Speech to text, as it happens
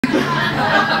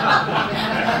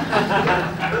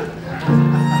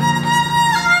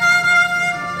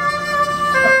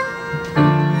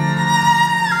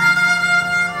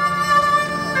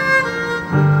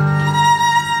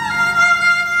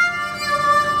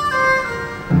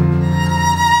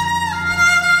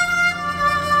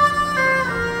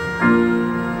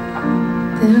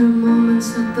There are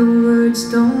moments that the words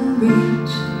don't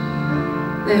reach.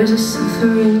 There's a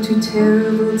suffering too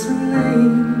terrible to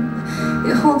name.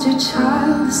 You hold your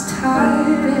child as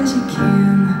tight as you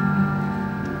can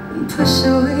and push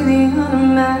away the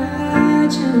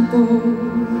unimaginable.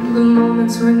 The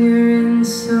moments when you're in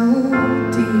so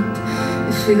deep,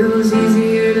 it feels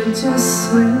easier to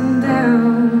just swim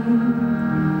down.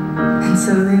 And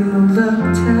so they move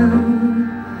uptown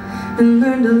and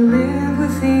learn to live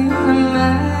with the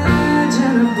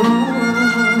unimaginable.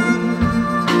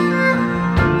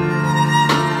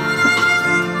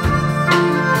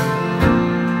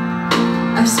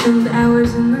 I spend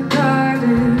hours in the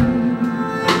garden.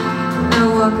 I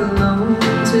walk alone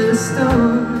to the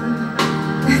store.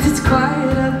 It's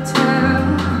quiet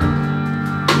uptown.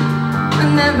 I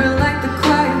never liked the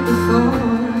quiet before.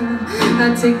 I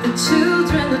take the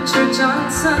children to church on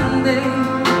Sunday.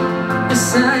 The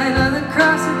sign of the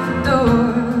cross at the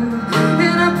door,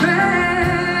 and I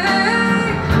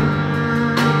pray.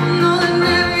 No, that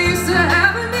never used to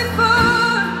happen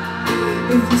before.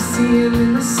 If you see him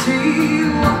in the street,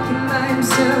 walking by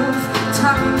himself,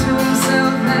 talking to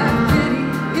himself, have pity.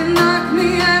 You knock me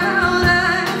out,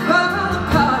 I fall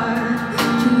apart.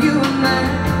 Can you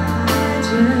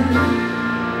imagine?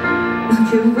 Look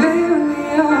at where we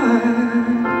are.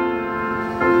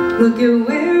 Look at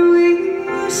where we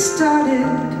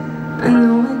started. I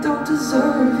know I don't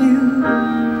deserve you,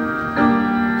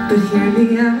 but hear me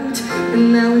out,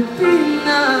 and that would be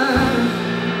enough.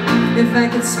 If I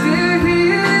could spare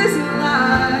his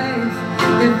life,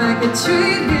 if I could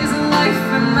trade his life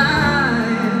for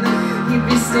mine, he'd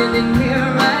be standing here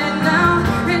right now,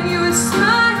 and you would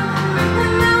smile,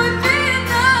 and that would be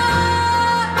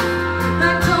enough. I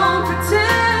don't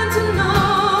pretend to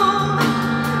know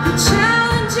the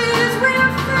challenges we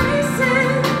are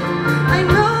facing. I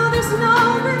know there's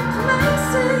no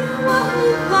replacing what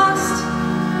we've lost,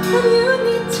 and you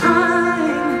need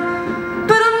time,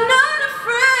 but I'm not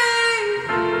afraid.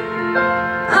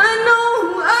 I know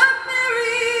I'm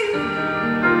married.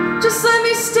 Just let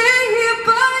me stay here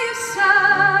by your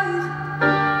side,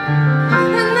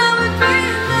 and that would be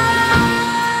enough.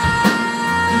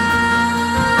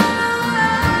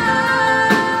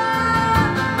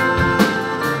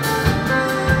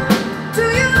 Do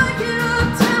you like it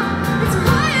uptown? It's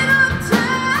quiet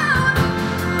uptown.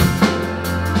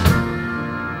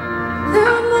 There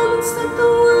are moments that the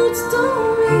words don't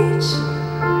reach.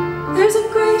 There's a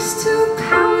grace too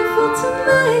powerful to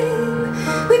name.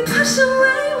 We push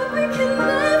away what we can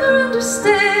never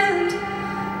understand.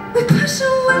 We push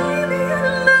away the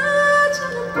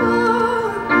unimaginable.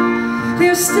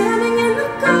 They're standing in the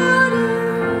garden,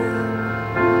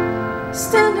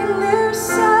 standing there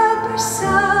side by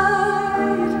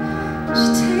side. She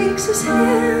takes his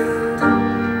hand.